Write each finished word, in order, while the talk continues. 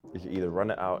You can either run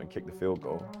it out and kick the field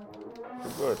goal.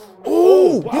 Good.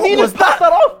 Oh, You need to pass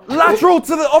that off. lateral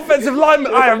to the offensive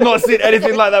lineman. I have not seen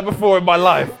anything like that before in my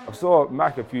life. I saw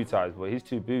Mac a few times, but he's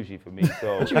too bougie for me.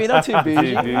 So. What do you mean I'm too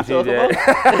bougie? Too bougie, What are you yeah.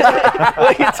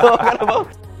 What are you talking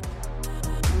about?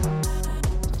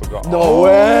 No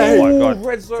way. Oh my God.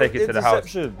 Red zone Take it to the house.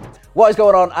 interception. What is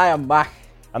going on? I am Mac,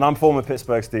 And I'm former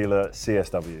Pittsburgh Steeler,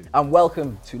 CSW. and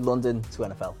welcome to London to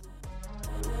NFL.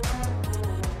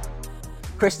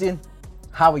 Christian,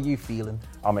 how are you feeling?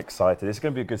 I'm excited. It's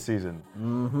going to be a good season.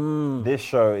 This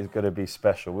show is going to be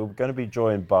special. We're going to be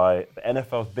joined by the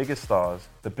NFL's biggest stars,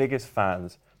 the biggest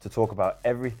fans, to talk about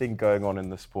everything going on in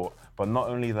the sport. But not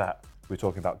only that, we're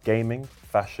talking about gaming,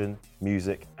 fashion,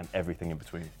 music, and everything in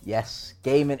between. Yes,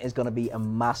 gaming is going to be a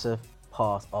massive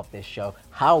part of this show.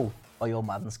 How are your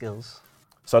Madden skills?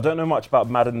 So I don't know much about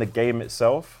Madden, the game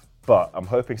itself, but I'm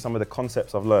hoping some of the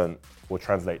concepts I've learned will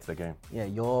translate to the game. Yeah,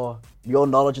 your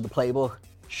knowledge of the playbook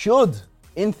should,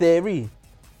 in theory,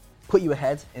 put you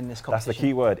ahead in this That's competition. the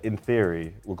key word, in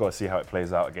theory. We've got to see how it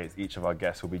plays out against each of our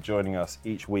guests who'll be joining us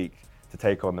each week to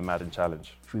take on the Madden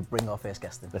Challenge. Should we bring our first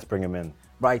guest in? Let's bring him in.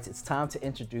 Right, it's time to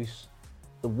introduce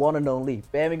the one and only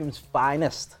Birmingham's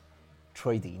finest,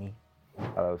 Troy Deeney.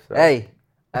 Hello, sir. Hey,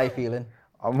 how you feeling?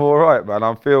 I'm all right, man.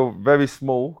 I feel very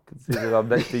small considering I'm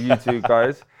next to you two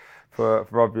guys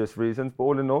for obvious reasons. But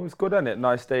all in all, it's good, isn't it?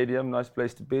 Nice stadium, nice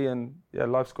place to be, and yeah,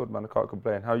 life's good, man. I can't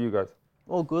complain. How are you guys?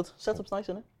 All good. Setup's nice,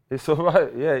 isn't it? It's all right.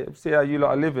 Yeah, see how you lot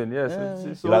are living. Yes,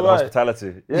 it's You all like the right.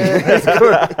 hospitality? Yeah, it's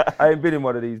good. I ain't been in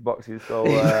one of these boxes, so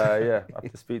yeah, I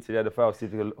have to speak to the NFL, see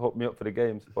if you can hook me up for the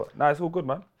games. But nah, it's all good,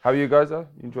 man. How are you guys, though?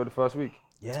 You enjoyed the first week?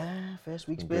 Yeah, first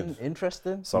week's Good. been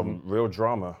interesting. Some real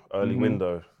drama, early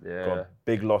window. Yeah. Got a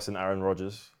big loss in Aaron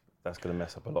Rodgers. That's going to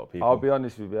mess up a lot of people. I'll be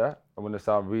honest with you, I'm going to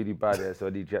sound really bad here, so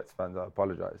any Jets fans, I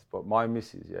apologise. But my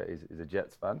missus, is a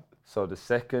Jets fan. So the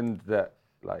second that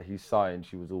he signed,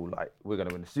 she was all like, we're going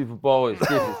to win the Super Bowl, it's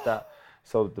this, it's that.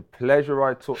 So the pleasure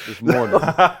I took this morning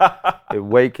in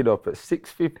waking up at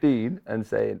 6:15 and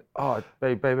saying, oh,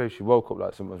 babe, she woke up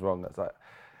like something was wrong. That's like,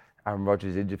 Aaron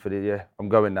Rodgers injured for the year, I'm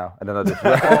going now. And then I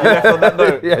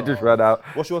just just ran out.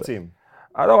 What's your team?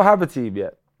 I don't have a team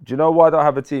yet. Do you know why I don't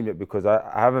have a team yet? Because I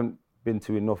haven't been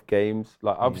to enough games.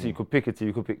 Like, obviously, you could pick a team,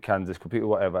 you could pick Kansas, could pick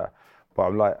whatever. But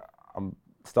I'm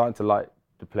starting to like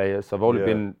the players. So I've only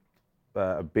been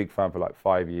a big fan for like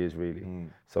 5 years, really.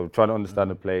 So trying to understand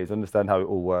the players, understand how it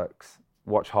all works,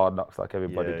 watch Hard Knocks like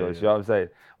everybody does. You know what I'm saying?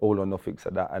 All or nothing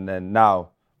like that. And then now,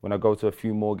 when I go to a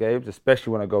few more games,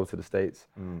 especially when I go to the States,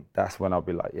 that's when I'll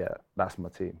be like, yeah, that's my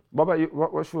team. What about you?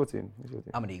 What's your team?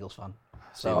 I'm an Eagles fan.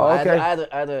 So Oh, okay.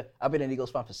 I've been an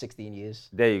Eagles fan for 16 years.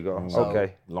 There you go. So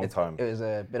Okay. Long time. It was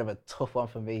a bit of a tough one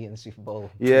for me in the Super Bowl.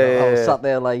 Yeah, I was yeah. sat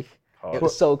there like, it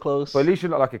was so close. But at least you're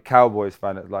not like a Cowboys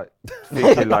fan that's like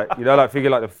thinking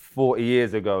thinking like the 40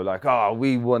 years ago, like, oh,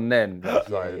 we won then. That's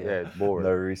it's boring.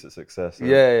 No recent success.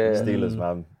 Yeah. Steelers,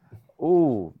 man.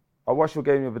 Ooh, I watched your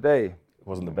game the other day. It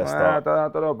wasn't the best I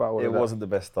start. don't know about all It of that. wasn't the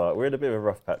best start. We're in a bit of a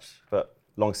rough patch, but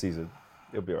long season.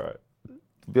 It'll be all right.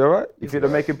 Be all right? You think they're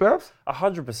making playoffs?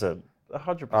 100%.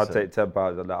 100%. I'll take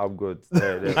 £10 on that. I'm good.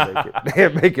 They're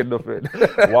making nothing.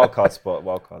 Wildcard spot.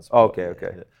 Okay.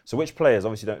 Yeah. So which players,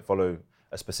 obviously you don't follow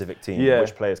a specific team, Yeah.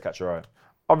 which players catch your eye?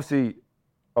 Obviously,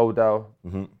 Odell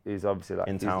is obviously like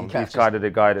In town. He's kind of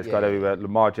the guy that's got everywhere.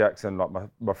 Lamar Jackson, like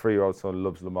my 3-year-old son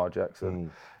loves Lamar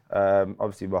Jackson.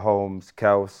 Obviously Mahomes,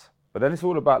 Kels. But then it's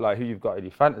all about like who you've got in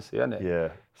your fantasy, isn't it? Yeah.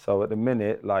 So at the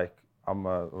minute, like I'm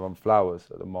on Flowers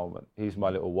at the moment. He's my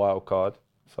little wild card.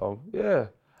 So yeah,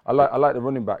 I like the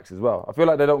running backs as well. I feel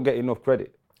like they don't get enough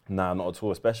credit. Nah, not at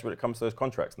all, especially when it comes to those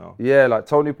contracts now. Yeah, like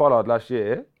Tony Pollard last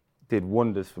year did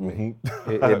wonders for me.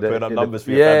 Putting up numbers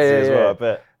for your fantasy as well, I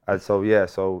bet. And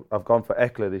so I've gone for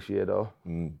Eckler this year though.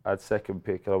 I had second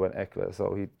pick and I went Eckler,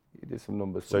 so he did some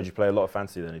numbers. So did you play a lot of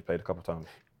fantasy then? You played a couple of times?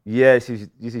 Yeah, this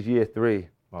is year 3.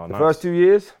 Oh, The nice. first 2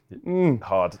 years,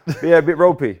 Hard. yeah, a bit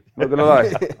ropey, not gonna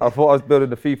lie. I thought I was building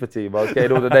the FIFA team. I was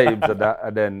getting all the names and that,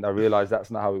 and then I realised that's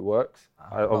not how it works.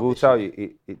 I will tell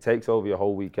you, it takes over your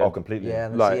whole weekend. Oh, completely. Yeah,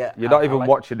 Like, you're not even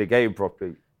watching the game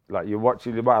properly. Like, you're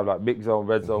watching, you might have like mix zone,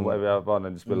 red zone, whatever you have on,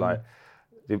 and just be like,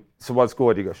 did someone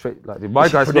scored, you go straight, like, did my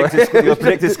guy score? Your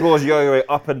predicted scores, you go your way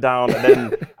up and down, and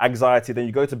then anxiety. Then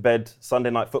you go to bed, Sunday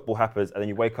night football happens, and then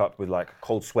you wake up with like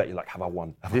cold sweat. You're like, have I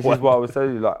won? This is what I was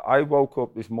telling you. Like, I woke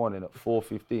up this morning at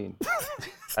 4:15,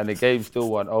 and the game still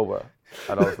wasn't over.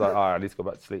 And I was like, all right, I need to go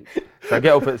back to sleep. So I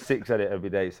get up at 6 every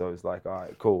day, so it's like, all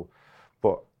right, cool.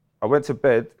 But I went to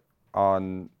bed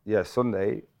on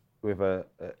Sunday with a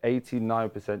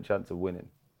 89% chance of winning,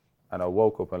 and I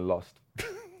woke up and lost.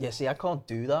 Yeah, see, I can't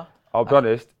do that. I'll be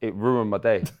honest, it ruined my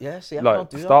day. Yeah, see, I Like, can't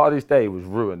do the that. start of this day was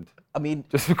ruined. I mean,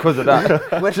 Just because of that.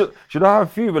 Do you know how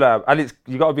few I am? And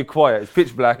you got to be quiet. It's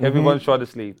pitch black. Everyone's trying to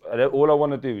sleep. And then all I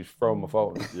want to do is throw my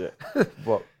phone. Yeah.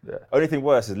 But, yeah. Only thing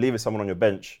worse is leaving someone on your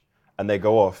bench and they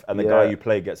go off and the guy you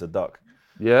play gets a duck.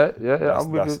 Yeah.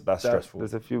 That's stressful.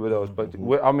 There's a few of those. But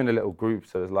I'm in a little group,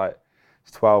 so there's like,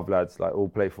 it's 12 lads, like all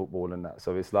play football and that.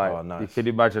 So it's like, you can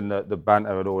imagine the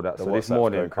banter and all that. So this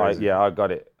morning, I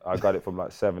got it. I got it from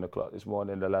like 7 o'clock this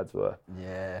morning. The lads were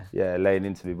laying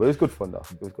into me. But it was good fun though.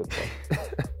 It was good fun.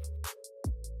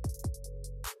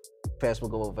 First,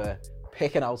 we'll go over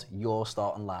picking out your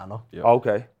starting lineup. Yeah.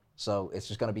 Okay. So it's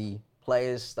just going to be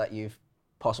players that you've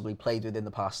possibly played with in the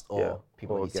past or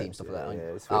people on your team, stuff like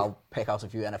that. I'll pick out a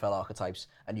few NFL archetypes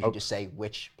and you can just say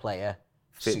which player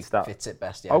fits it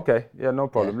best. Yeah. Okay. Yeah, no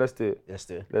problem. Let's do it.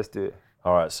 Let's do it.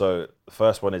 All right, so the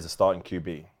first one is a starting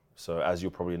QB. So as you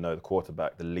probably know, the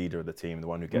quarterback, the leader of the team, the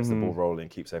one who gets the ball rolling,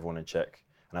 keeps everyone in check,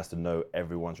 and has to know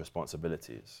everyone's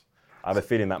responsibilities. I have a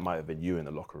feeling that might have been you in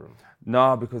the locker room.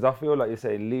 No, because I feel like you're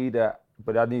saying leader,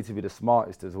 but that needs to be the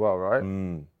smartest as well, right?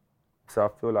 So I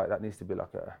feel like that needs to be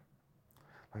like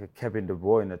a Kevin De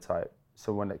Bruyne type,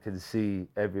 someone that can see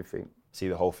everything. See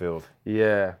the whole field.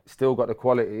 Yeah, still got the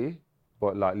quality,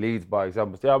 but like leads by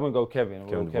example. Yeah, I'm gonna go Kevin.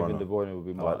 Kevin De Bruyne will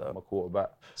be my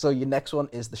quarterback. So your next one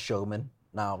is the showman.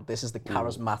 Now, this is the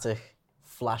charismatic,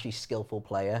 flashy, skillful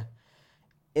player.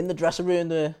 In the dressing room,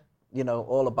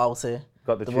 all about it.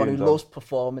 Got the one who tunes on. loves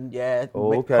performing,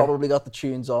 probably got the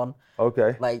tunes on.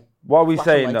 Okay. Like, what are we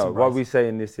saying flashing lights though? and What are bright. we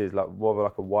saying this is? Like more of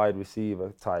like a wide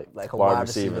receiver type. Like a wide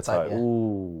receiver type, yeah.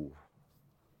 Ooh.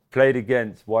 Played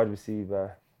against wide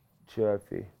receiver,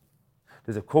 chirpy.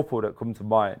 There's a couple that come to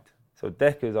mind. So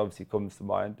Decker's obviously comes to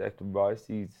mind, Declan Rice.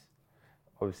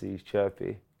 He's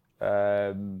chirpy.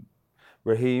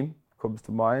 Raheem comes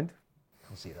to mind. I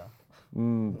can see that. Do you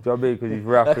know what I mean? Because he's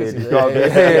rapid. He's got a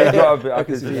bit. I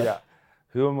can see that.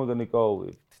 Who am I going to go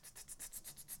with?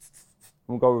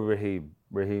 I'm going to go with Raheem.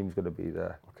 Raheem's going to be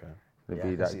there. Okay. Going to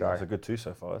be that guy. That's a good two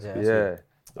so far. Yeah.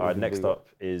 All right, next up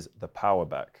is the power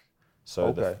back.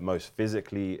 So the most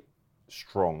physically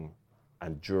strong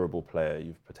and durable player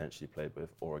you've potentially played with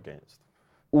or against.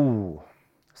 Ooh.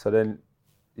 So then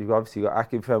you've obviously got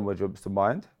Akin Fenwa jumps to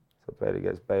mind. So I played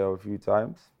against Bayo a few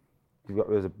times. There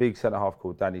was a big centre half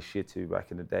called Danny Shitu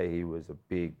back in the day. He was a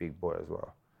big boy as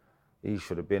well. He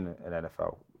should have been an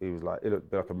NFL. He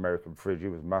looked like American fridge. He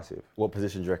was massive. What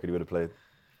position do you reckon he would have played?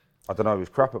 I don't know. He was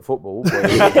crap at football, but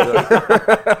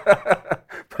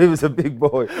he was a big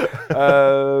boy.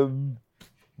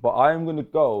 But I am going to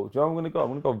go. Do you know what I'm going to go? I'm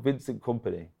going to go Vincent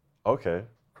Kompany. Okay.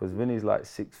 Because Vinny's like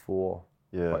 6'4",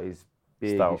 but he's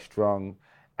big, Stout. he's strong,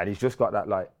 and he's just got that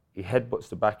like, he headbutts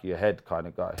the back of your head kind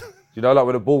of guy. You know, like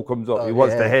when the ball comes up, he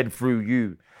wants to head through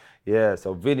you. Yeah,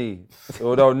 so Vinny,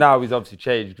 although now he's obviously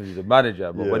changed because he's a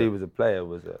manager, but when he was a player,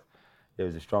 was a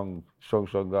strong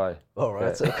guy. All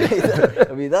right, okay.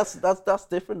 I mean, that's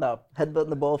different now. Headbutting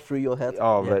the ball through your head.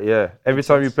 Oh, but yeah. Every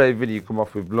time you play Vinny, you come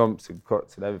off with lumps and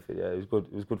cuts and everything. Yeah, it was good.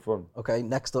 It was good fun. Okay,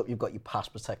 next up, you've got your pass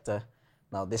protector.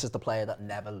 Now, this is the player that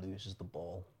never loses the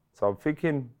ball. So I'm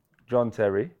thinking John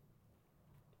Terry,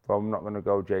 but I'm not going to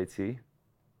go JT. I'm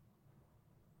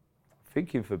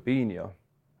thinking Fabinho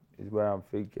is where I'm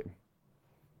thinking.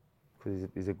 Because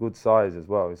he's a good size as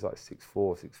well. He's like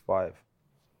 6'4", 6'5".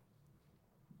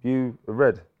 You a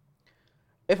red?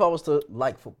 If I was to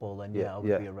like football, then I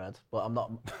would be a red. But I'm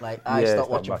not, like, I stopped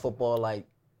watching football like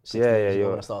 6 years ago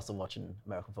when I started watching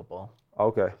American football.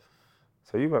 Okay.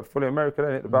 So you went fully American,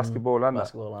 ain't it? The basketball and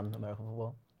Basketball and American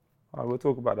football. All right, we'll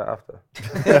talk about that after.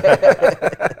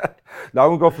 No,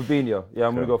 I'm going to go Fabinho. Yeah,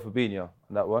 I'm going to go Fabinho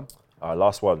on that one. All right,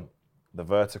 last one. The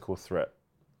vertical threat.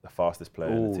 The fastest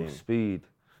player in the team. Speed.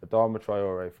 Adama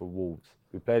Traore for Wolves.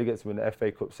 We played against him in the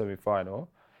FA Cup semi-final.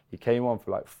 He came on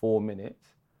for like 4 minutes.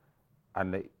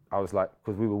 And I was like,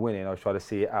 because we were winning, I was trying to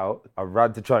see it out. I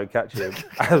ran to try and catch him.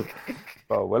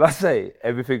 But when I say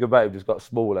everything about him just got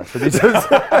smaller, so he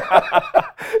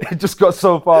just got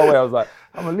so far away. I was like,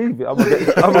 I'm gonna leave it. I'm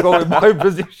gonna go in my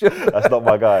position. That's not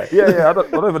my guy. Yeah. I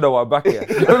don't even know why I'm back here.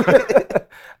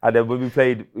 And then when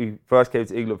we first came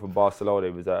to England from Barcelona,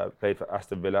 he was played for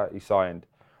Aston Villa. He signed,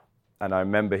 and I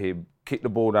remember him kicked the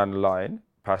ball down the line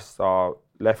past our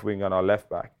left wing and our left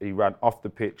back. He ran off the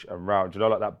pitch and round. You know,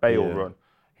 like that Bale run.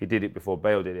 He did it before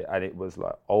Bale did it, and it was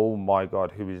like, oh my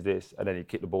God, who is this? And then he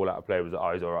kicked the ball out of play. It was like,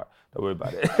 oh, he's all right. Don't worry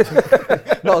about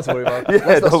it. Not to worry about.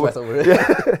 Let's not sweat over it.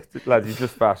 Yeah. Lads, he's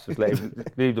just fast. Just let him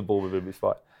leave the ball with him. It's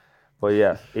fine. But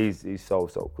yeah, he's so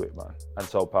quick, man, and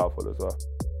so powerful as well.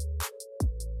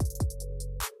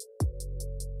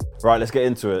 Right, let's get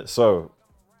into it. So,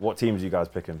 what teams are you guys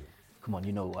picking? Come on,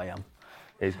 you know who I am.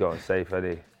 He's going safe, isn't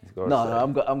he? He's going No,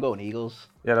 safe. no, I'm going Eagles.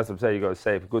 Yeah, that's what I'm saying. You got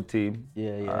safe, good team.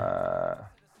 Yeah.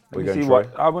 Let me see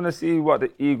what I want to see what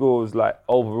the Eagles like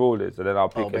overall is, and then I'll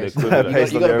pick an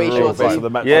equivalent. You got to base your based on team. the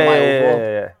match.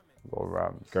 Yeah. Go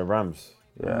Rams. Go Rams.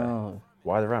 Yeah. Oh.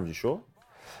 Why the Rams? You sure?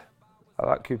 I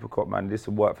like Cooper Cup, man. This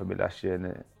will work for me last year,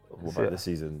 innit? What about this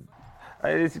season?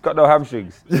 He's got no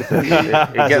hamstrings. It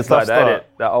gets like that, innit?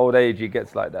 That old age, he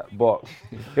gets like that. But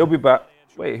he'll be back.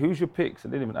 Wait, who's your picks? I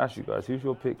didn't even ask you guys. Who's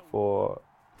your pick for,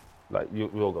 like, you're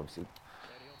obviously.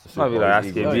 Might be like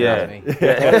asking, Don't yeah.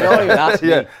 even ask me.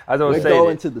 Yeah, as I was saying. We're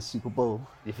going to the Super Bowl.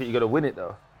 You think you're going to win it,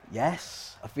 though?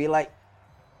 Yes. I feel like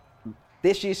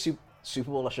this year's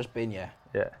Super Bowl has just been, Yeah.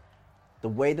 the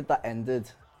way that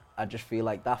ended, I just feel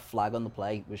like that flag on the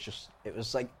play was just, it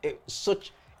was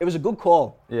a good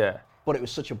call. Yeah. But it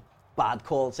was such a bad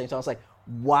call at the same time. I was like,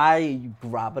 why are you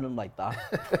grabbing him like that?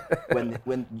 when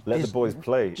Let the boys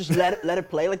play. Just let it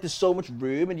play. Like there's so much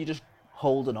room and you're just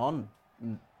holding on.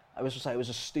 And I was just like, it was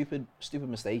a stupid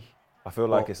mistake. I feel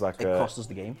like it's like it cost us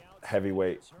the game.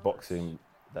 Heavyweight boxing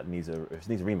that needs a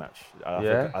rematch.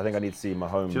 I think I need to see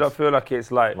Mahomes. Do you not feel like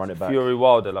it's like Fury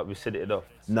Wilder, like we said it enough?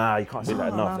 Nah, you can't say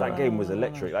that enough. That game was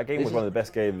electric. That game was one of the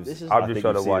best games. I'm just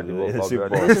trying to wind you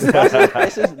up.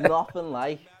 This is nothing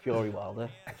like Fury Wilder.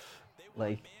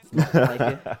 Like, nothing like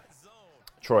it.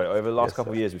 Troy, over the last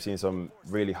couple of years, we've seen some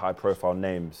really high-profile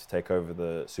names take over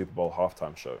the Super Bowl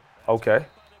halftime show. Okay.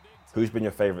 Who's been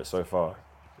your favourite so far?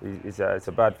 It's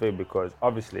a bad thing because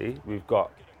obviously we've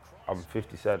got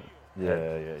 50 Cent.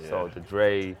 Yeah. So the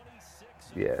Dre,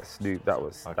 Snoop, that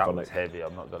was heavy.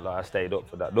 I'm not gonna lie, I stayed up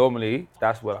for that. Normally,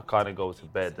 that's when I kind of go to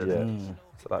bed. So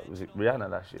like, was it Rihanna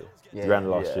last year? Yeah. Rihanna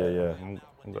last year, yeah.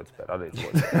 I'm going to bed. I don't even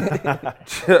watch it.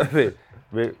 Do you know what I mean?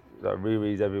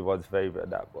 Riri's everyone's favourite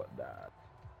and that, but nah.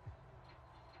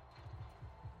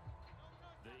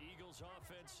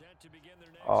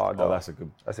 Oh no, that's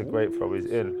a great throw. He's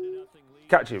in.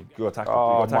 Catch him. You got to tackle.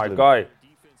 Oh my guy.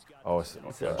 Oh, it's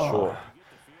short.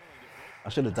 I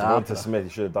should have dived. Went to Smith. You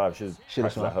should have dived. Should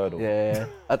have that hurdle. Yeah.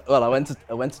 I went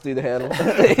to do the hurdle.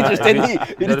 He just didn't.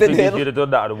 If you'd have done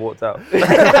that, I'd have walked out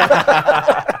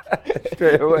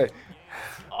straight away.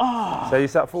 Oh. So you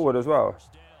sat forward as well.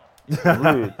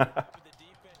 Rude.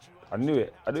 I knew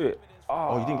it.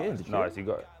 Oh, you didn't get in, did you? Nice, you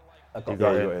got it. I got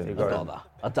that.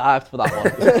 I dived for that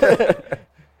one.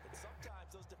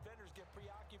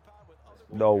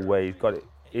 No way, he's got it.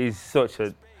 He's such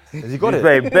a. Has he got it?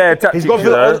 Bare tactics. He's got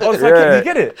it. Did he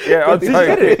get it? Yeah, on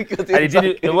time. And he did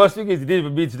it. The worst thing is he didn't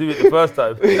even mean to do it the first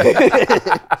time.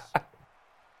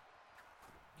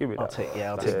 Give me that. I'll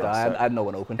take that. I had no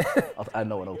one open. I had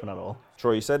no one open at all.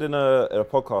 Troy, you said in a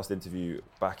podcast interview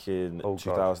back in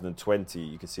 2020,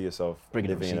 you could see yourself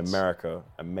living in America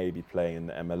and maybe playing in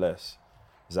the MLS.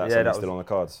 Is that something still on the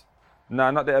cards?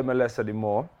 No, not the MLS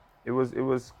anymore. It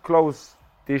was close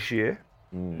this year.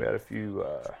 We had a few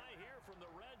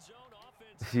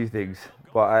things,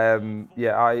 but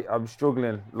I'm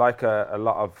struggling. Like a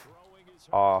lot of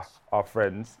our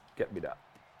friends, get me that.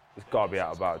 It's gotta be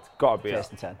out of bounds. Gotta be First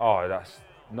and 10. Oh, that's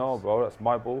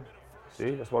my ball.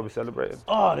 See, that's why we're celebrating.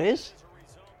 Oh, it is.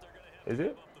 Is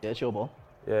it? Yeah, it's your ball.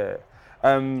 Yeah.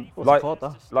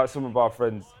 Like some of our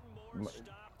friends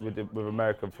with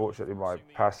America, unfortunately, my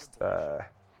past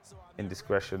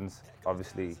indiscretions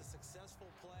obviously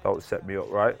don't set me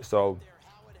up right. So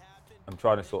I'm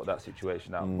trying to sort that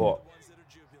situation out, but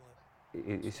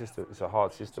it's a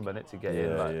hard system, isn't it, to get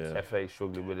in. FA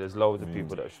struggling with it. There's loads of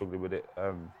people that are struggling with it.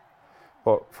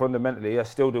 But fundamentally, I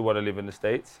still do want to live in the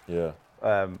States. Yeah.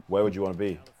 Where would you want to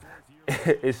be?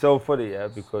 It's so funny,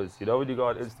 because you know when you go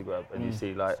on Instagram and you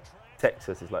see like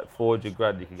Texas is like 400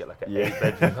 grand, you can get like an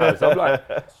 8-bedroom house. I'm like,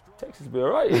 Texas will be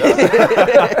alright, you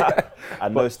know.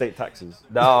 And no state taxes.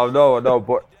 No.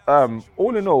 But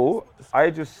all in all,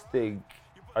 I just think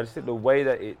the way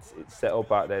that it's set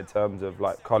up out there in terms of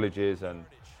like colleges and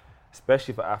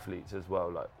especially for athletes as well,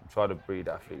 like trying to breed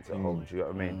athletes at home. Do you know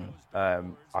what I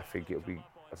mean? I think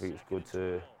it's good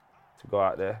to go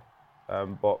out there.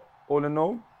 But all in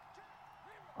all,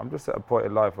 I'm just at a point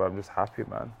in life where I'm just happy,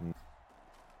 man.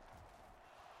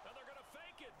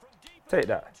 Take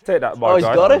that, my guy.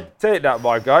 He's got it? Take that,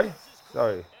 my guy.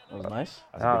 Sorry. That was nice.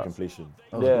 That's a big completion.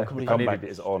 Yeah, the comeback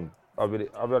is on. I'll be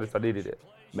honest, I needed it.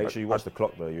 Make sure you watch the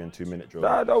clock though, you're in 2-minute drill.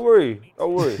 Nah, don't worry.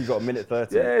 You got a minute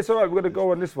 30. Yeah, it's all right, we're going to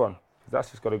go on this one. That's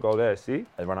just got to go there, see?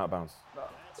 They run out of bounds.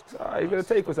 He's going to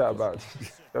take us out of bounds.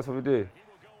 That's what we do.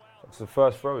 It's the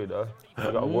first throw, you know. You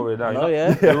got to worry now.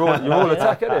 You're all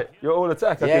attack, innit? You're all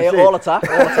attack. Yeah, you're all attack.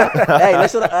 Hey,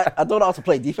 listen, I don't know how to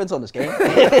play defense on this game.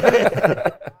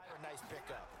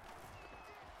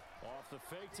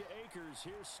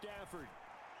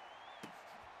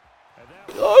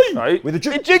 Right? With a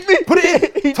juke. He jigged me. Put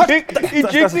it in. He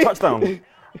That's jigged a me. touchdown.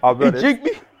 I'll be He honest. jigged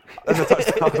me. That's a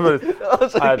touchdown. That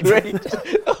was I- great.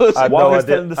 That was I had While no he's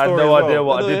idea, telling the I had story no as idea well.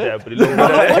 what I No, did yeah. there, but it looked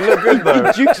good. It looked good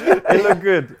though. He jukes me. It looked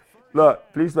good.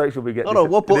 Look, please make sure we get No, this. no,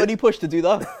 what button he pushed to do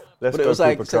that? Let's But it go was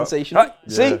like Cooper Cup. sensational. Huh?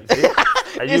 See?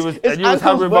 And His- you was his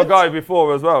hammering my ankles guy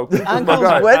before as well. My Ankles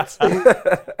guy. wet.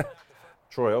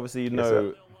 Troy, obviously you Yes,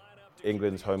 know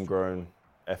England's homegrown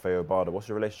F.A. Obada. What's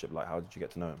your relationship like? How did you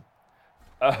get to know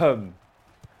him?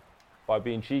 By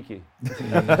being cheeky.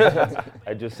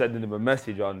 I just sending him a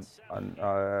message on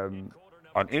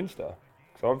Insta.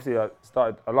 So obviously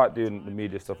I like doing the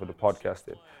media stuff and the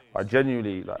podcasting. I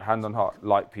genuinely, like, hand on heart,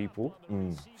 like people.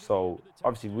 So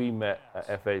obviously we met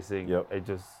at FA thing. Yep.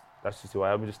 That's just who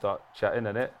I am. We just start chatting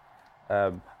in it.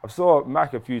 I've saw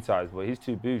Mac a few times, but he's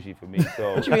too bougie for me.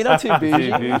 So What do you mean I'm too bougie?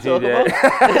 Too What are you bougie, talking yeah.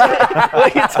 about?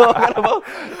 What are you talking about?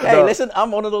 Hey, No. listen, I'm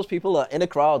one of those people that in a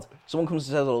crowd, someone comes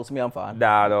and says hello to me, I'm fine.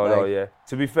 no, Like- yeah.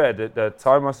 To be fair, the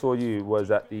time I saw you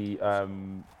was at the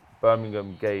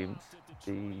Birmingham games,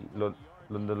 the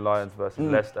London Lions versus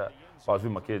Leicester. I was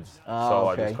with my kids, so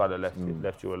I okay. just kind of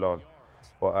left you alone.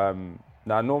 But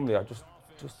normally I just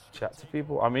chat to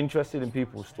people. I'm interested in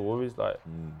people's stories. Like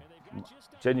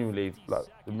genuinely, like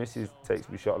the missus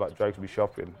drags me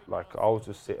shopping. Like I'll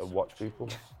just sit and watch people.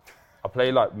 I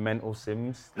play like mental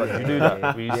sims. Like you do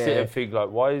that, where you sit and think like,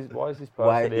 why is this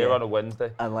person here on a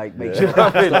Wednesday? And like make You know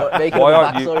what I mean? making Why a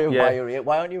aren't you- backstory of yeah. why you're here.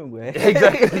 Why aren't you in work?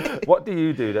 Exactly. What do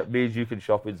you do that means you can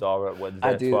shop in Zara at Wednesday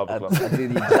I at do. 12 I o'clock? do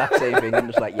the exact same thing. I'm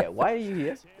just like, yeah. Why are you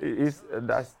here? It is, and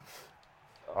that's,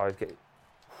 I get,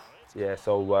 yeah,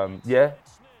 so, yeah,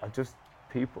 I just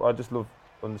love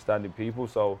understanding people,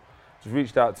 so just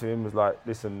reached out to him, was like,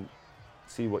 listen,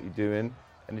 see what you're doing,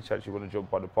 any chance you want to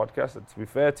jump on the podcast, and to be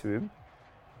fair to him,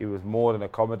 he was more than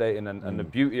accommodating, and the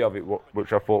beauty of it,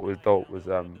 which I thought was dope, was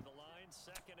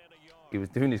he was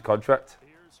doing his contract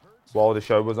while the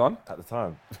show was on, At the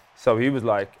time. so he was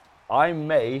like, I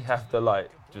may have to like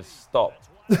just stop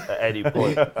at any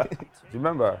point. Do you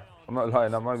remember? I'm not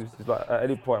lying. I'm just like, at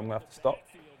any point I'm gonna have to stop.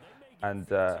 And it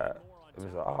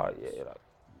was like, oh yeah, like,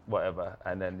 whatever.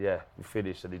 And then yeah, we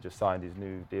finished, and he just signed his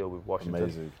new deal with Washington.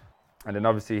 Amazing. And then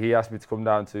obviously he asked me to come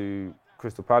down to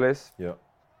Crystal Palace. Yeah.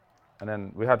 And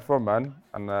then we had fun, man.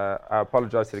 And I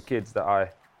apologise to the kids that I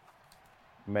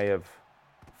may have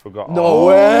forgot. No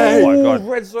way. Oh my God!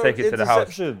 Red zone Take it to the house.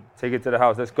 interception. Take it to the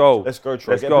house. Let's go. Let's go,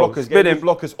 Troy. Let's Get go. blockers. Spin Get him.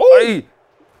 blockers. Oh!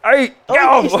 Hey, get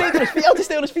Oh, he off! stayed on his feet. How did he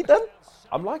stay on his feet then?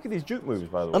 I'm liking these juke moves,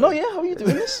 by the way. Oh no, yeah. How are you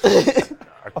doing this?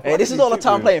 Hey, this is all the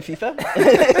time playing FIFA.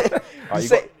 Right, you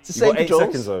Say- got, to you save got the 8 Joels.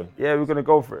 seconds though. Yeah, we're gonna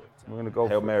go for it. We're gonna go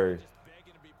Hail for Mary.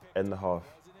 End the half.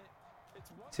 it.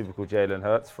 Typical Jalen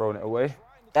Hurts throwing it away.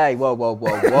 Hey, whoa.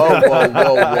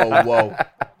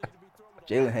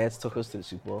 Jalen Hurts took us to the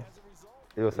Super Bowl.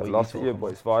 He also What are you lost it, talking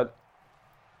but it's fine.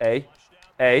 A.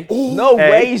 No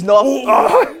Hey. way, he's not.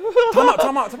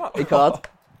 Time out. He can't.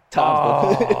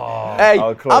 Time's done. Hey,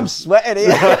 Oh, close. I'm sweating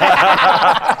here.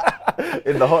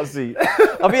 In the hot seat.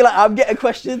 I feel like I'm getting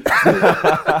questioned.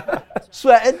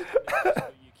 Sweating.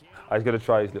 I was gonna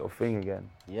try his little thing again.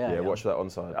 Yeah, watch that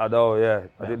onside. I know, yeah.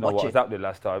 I didn't know watch what it. was happening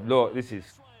last time. Look, this is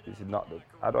not the.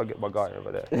 How do I get my guy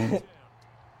over there?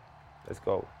 Let's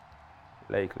go.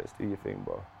 Lake, let's do your thing,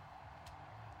 bro.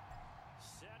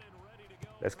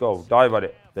 Let's go. Dive at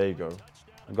it. There you go.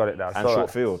 I got it now. And Sorry.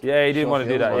 short field. Yeah, he didn't Short want to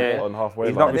do field that. Yeah, on halfway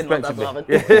he's line. not I didn't know respecting that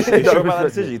me. was Yeah, he's You not sure about that respecting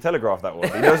decision? me. You telegraphed that one.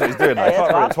 He knows what he's doing. I Yeah, can't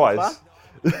it's run it fine, twice.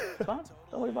 It's fine.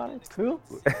 Don't worry about it. It's cool.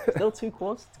 Still 2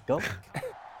 quarters to go. To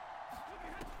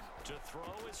throw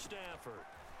is Stafford.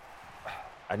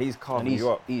 And he's And calming you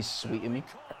up. he's sweeting me.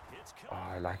 Oh,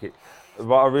 I like it.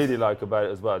 What I really like about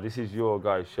it as well, this is your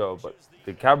guys' show, but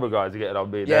the camera guys are getting on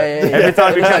me. Yeah, there. yeah, yeah. Every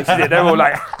time he catches it, they're all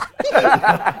like,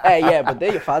 Hey, yeah, but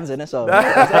they're your fans, innit? So, hey,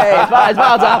 it's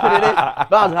bound to happen, innit?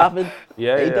 Bound to happen.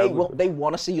 yeah, They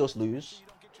want to see us lose.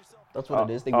 That's what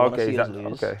it is. They want to see us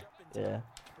lose. okay. Yeah.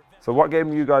 So what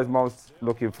game are you guys most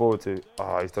looking forward to?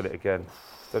 Oh, he's done it again.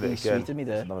 He's done He it again. sweeted me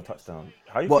there. Another touchdown.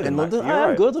 How you What, feeling, in Max? London? You all I'm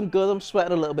right? good. I'm good. I'm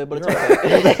sweating a little bit, but it's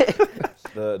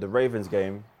okay. The Ravens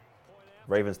game,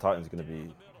 Ravens Titans going to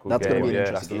be. That's going to be an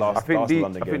yeah. That's interesting the game. last, last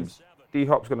London games.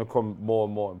 D-Hop's going to come more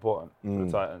and more important for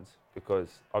the Titans because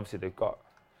obviously they've got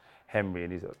Henry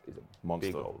and he's a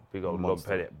Monster. big old lump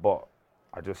Monster. in it. But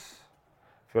I just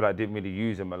feel like I didn't really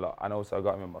use him a lot, and also I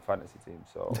got him in my fantasy team,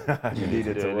 so You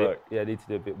needed to do a work. I need to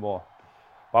do a bit more.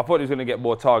 But I thought he was going to get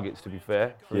more targets, to be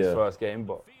fair, for his Yeah. first game.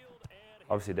 But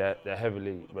obviously they're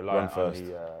heavily reliant on first.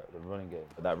 the running game.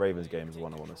 But that Ravens game is the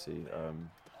one I want to see.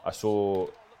 I saw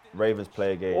Ravens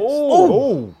play against.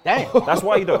 Oh, damn. That's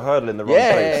why you don't hurdle in the wrong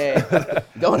place. Yeah.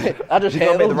 Go on. I just You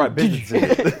gotta make the hurdled. right business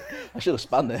decision. should have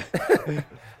spanned it.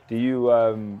 Do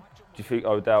you think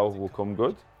Odell will come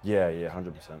good? Yeah,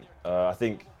 100%. I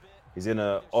think he's in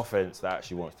an offense that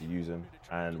actually wants to use him,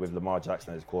 and with Lamar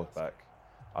Jackson as quarterback,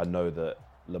 I know that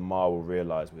Lamar will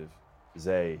realise with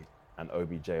Zay and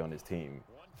OBJ on his team,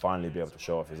 finally be able to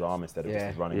show off his arm instead of just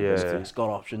his running ability. He's got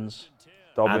options.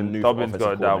 Dobbins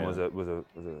going down was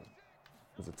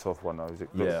a tough one though.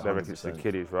 It's the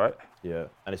kiddies, right? Yeah,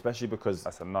 and especially because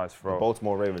that's a nice throw. The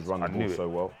Baltimore Ravens run the ball so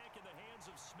well.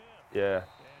 Yeah.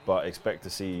 But expect to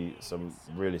see some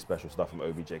really special stuff from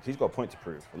OBJ because he's got a point to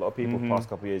prove. A lot of people past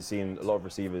couple of years seen a lot of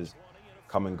receivers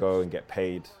come and go and get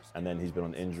paid, and then he's been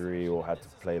on injury or had to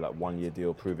play like 1 year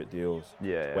deal, prove it deals.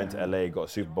 Yeah. Went to LA, got a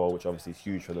Super Bowl, which obviously is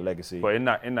huge for the legacy. But in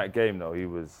that game though, he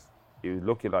was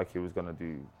looking like he was gonna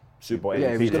do Super Bowl.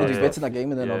 Yeah, he was gonna do bits in that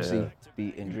game, and then obviously the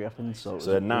injury happened.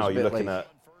 So now you're looking at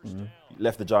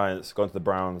left the Giants, gone to the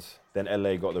Browns, then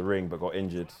LA got the ring but got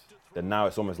injured. Then now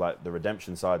it's almost like the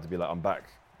redemption side to be like, I'm back.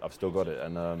 I've still got it,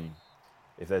 and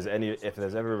if there's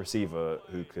ever a receiver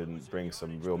who can bring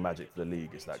some real magic to the league,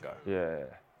 it's that guy. Yeah.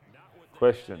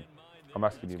 Question. I'm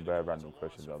asking you very random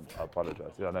questions. I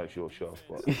apologise. I know it's your show,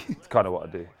 but it's kind of what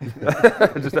I do.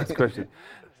 Just ask a question.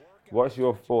 What's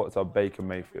your thoughts on Baker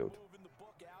Mayfield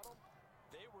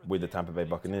with the Tampa Bay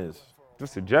Buccaneers?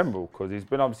 Just in general, because he's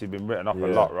obviously been written up a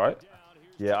lot, right?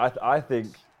 Yeah, I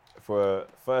think for a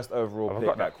first overall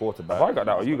pick at quarterback. Have I got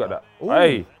that or you got that? Ooh.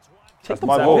 Hey. That's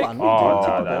my vote.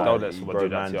 Don't let someone do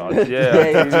that to you.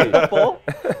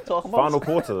 Yeah. Final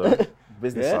quarter though,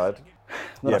 business side.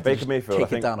 Yeah, Baker Mayfield.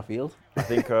 Kick it down the field. I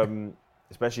think,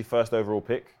 especially first overall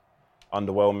pick,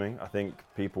 underwhelming. I think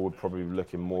people would probably be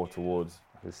looking more towards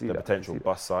the potential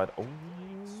bust side. Ooh.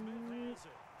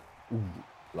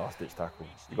 Last ditch tackle.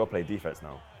 You got to play defense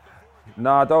now.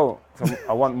 No, I don't.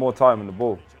 I want more time on the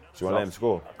ball. So you want to let him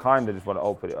score? I kind of just want to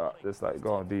open it up. Just like,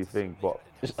 go on, do your thing. But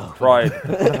pride.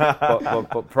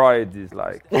 but pride is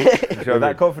like... You're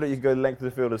that confident you can go the length of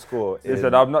the field and score?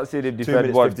 Listen, I've not seen him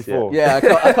defend once. 54. Yeah,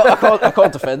 I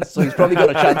can't defend, so he's probably got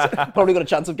a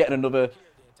chance of getting another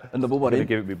one in.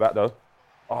 Give it me back though.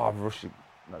 Oh, I'm rushing.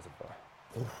 That's a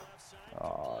bad.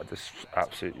 Oh, just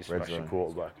absolutely smashed the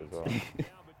quarterback as well.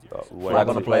 Flag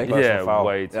on the play. Yeah,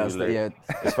 way too late. Yeah.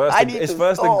 It's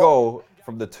first and goal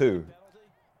from the 2.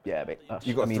 Yeah, mate.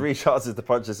 You got 3 chances to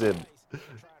punch us in.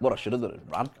 What I should have done is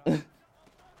ran.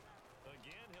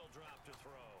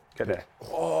 Get there.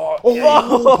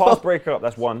 Oh, pass break up.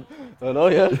 That's 1. I know,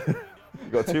 yeah.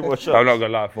 You got 2 more shots. I'm not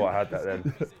gonna lie, I thought I had that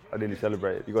then. I didn't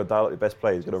celebrate it. You got to dial up your best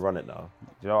play. He's gonna run it now.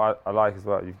 You know what I like as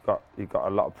well? You've got a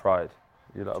lot of pride.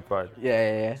 You got a lot of pride.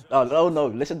 Yeah. Oh no!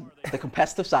 Listen, the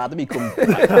competitive side of me comes.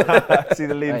 See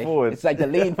the lean forward. It's like the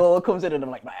lean forward comes in, and I'm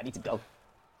like, right, I need to go.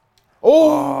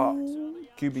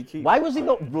 QB key. Why was he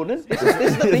not running? This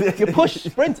is the thing. You push,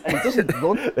 sprint, and he doesn't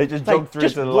run. They just jump through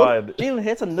to the line. Jalen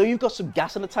Hurts, I know you've got some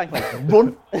gas in the tank. Like,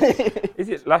 run. Is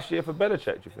it last year for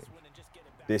Belichick, do you think?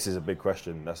 This is a big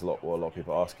question. That's what a lot of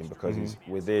people are asking because he's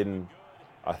within,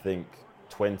 I think,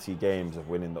 20 games of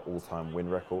winning the all-time win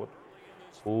record.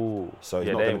 Ooh. So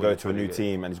he's not going to go to a new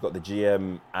team, and he's got the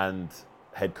GM and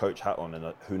head coach hat on,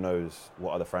 and who knows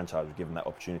what other franchise would give him that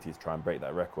opportunity to try and break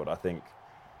that record. I think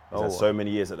he's had so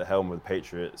many years at the helm with the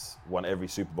Patriots, won every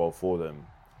Super Bowl for them.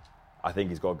 I think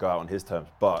he's got to go out on his terms.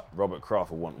 But Robert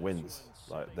Kraft will want wins.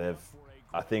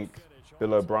 I think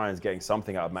Bill O'Brien's getting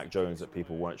something out of Mac Jones that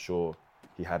people weren't sure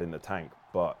he had in the tank.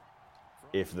 But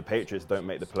if the Patriots don't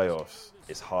make the playoffs,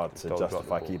 it's hard to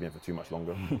justify keeping him for too much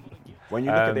longer. When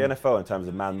you look at the NFL in terms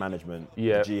of man management, the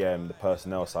GM, the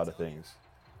personnel side of things.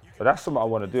 But that's something I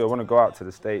want to do. I want to go out to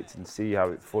the States and see how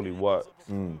it fully works.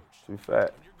 To be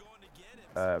fair,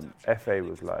 FA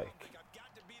was like,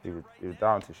 he was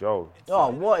down to show. Oh,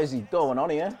 what is he going on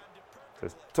here?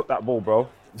 Just took that ball, bro.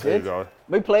 There you go.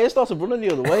 My player started running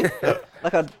the other way.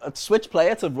 Like I'd switch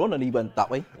player to run and he went that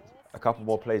way. A couple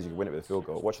more plays, you can win it with a field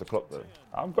goal. Watch the clock though.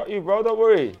 I've got you, bro. Don't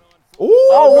worry. Ooh,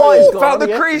 what is found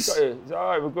the crease. It's all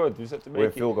right. We're good. We just have to make We're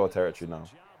in field goal territory now.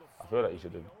 I feel like you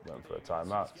should have went for a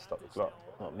timeout to stop the clock.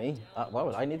 Not me. Why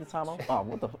would I need the timeout? Oh,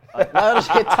 what the? I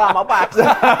just hit timeout back. So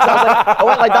I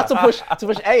went like that to push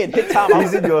A and hit timeout.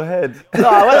 He's in your head. No,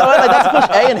 I went like that to push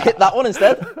A and hit that one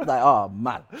instead. Like, oh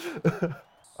man.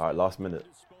 All right, last minute,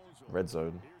 red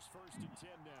zone.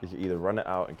 You can either run it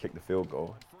out and kick the field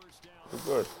goal.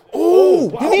 Good. Oh,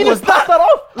 what was that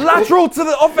off? Lateral to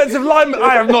the offensive lineman.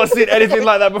 I have not seen anything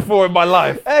like that before in my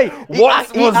life. Hey,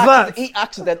 what was that? He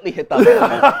accidentally hit that.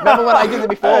 Remember when I did it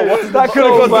before? That could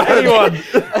have gone to anyone.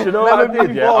 Do you know what I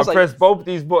did? Yeah, I pressed both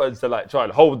these buttons to like try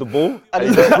and hold the ball and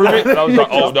he just threw it. And I was like,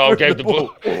 oh no, I gave the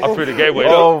ball. I threw the game away.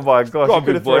 Oh my gosh, you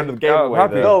could have thrown the game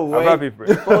away. No way. I'm happy for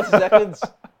it. 40 seconds.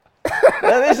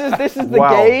 This is the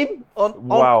Wow. game.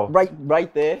 Wow.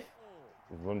 Right there.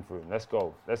 Run through him. Let's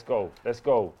go. Let's go. Let's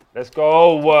go. Let's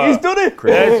go. He's done it.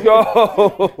 Let's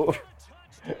go.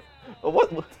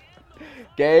 What?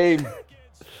 Game.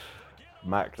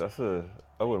 Mac, that's a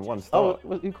 0-1 start. Oh,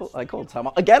 what you call? I called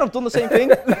timeout. Again, I've done the same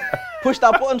thing. Push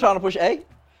that button, trying to push A.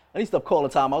 I need to stop calling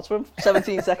timeouts for him.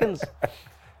 17 seconds.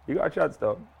 You got a chance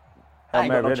though. I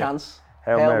ain't got no chance.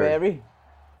 Hail Mary.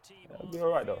 It'll be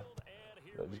all right though.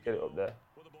 Just get it up there.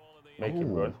 Make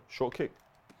him run. Short kick.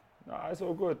 Nah, it's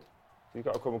all good. You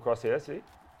got to come across here, see?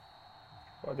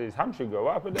 What did his hamstring go?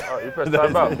 What happened there? Oh, you pressed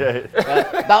time out.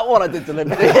 That one I did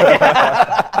deliberately.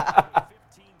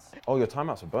 Oh, your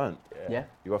timeouts are burnt. Yeah.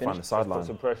 You got to find the sideline. Put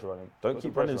some pressure on him. Don't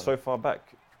keep running so far back.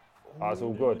 That's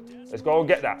all good. Let's go and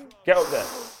get that. Get up there.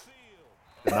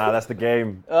 Nah, that's the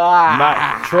game.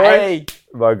 Matt, Troy. Hey,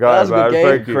 My God, that was a good game.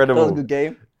 Incredible. That was a good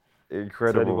game.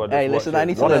 Incredible. Hey, listen, I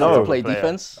need to learn how to play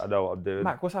defense. I know what I'm doing.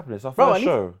 Mac, what's happening? It's our Bro, first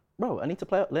show. I need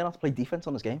to learn how to play defense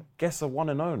on this game. Guess a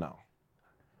 1-0 now.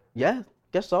 Yeah,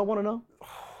 guess so. I want to know.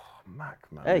 Mac,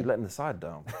 man, Hey. you're letting the side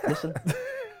down. Listen,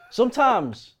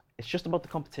 sometimes it's just about the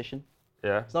competition.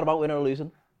 Yeah. It's not about winning or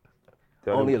losing.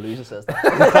 Only a loser says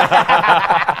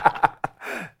that.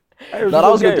 Hey, that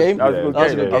was a good game. That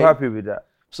was a good game. I'm happy with that.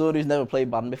 Someone who's never played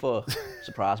Madden before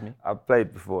surprised me. I've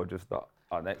played before, just not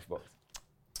on Xbox.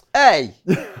 Hey,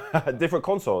 Different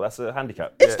console, that's a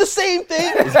handicap. it's the same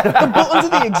thing. The buttons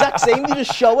are the exact same. They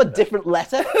just show a different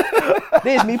letter.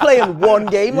 There's me playing one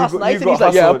game last night, and he's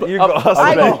like, "Yeah, you got hustled.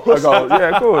 I got hustled." Yeah,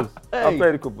 of course. Hey. I've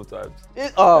played a couple of times.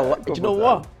 Do you know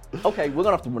what? Okay, we're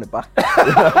gonna have to run it back.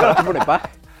 We're gonna have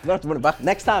to run it back.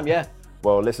 Next time, yeah.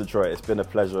 Well, listen, Troy, it's been a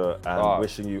pleasure and Right.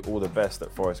 wishing you all the best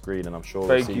at Forest Green, and I'm sure we'll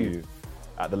Thank see you. you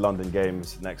at the London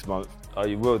Games next month. Oh,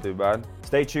 you will do, man.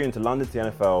 Stay tuned to London to the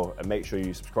NFL and make sure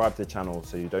you subscribe to the channel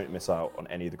so you don't miss out on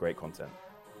any of the great content.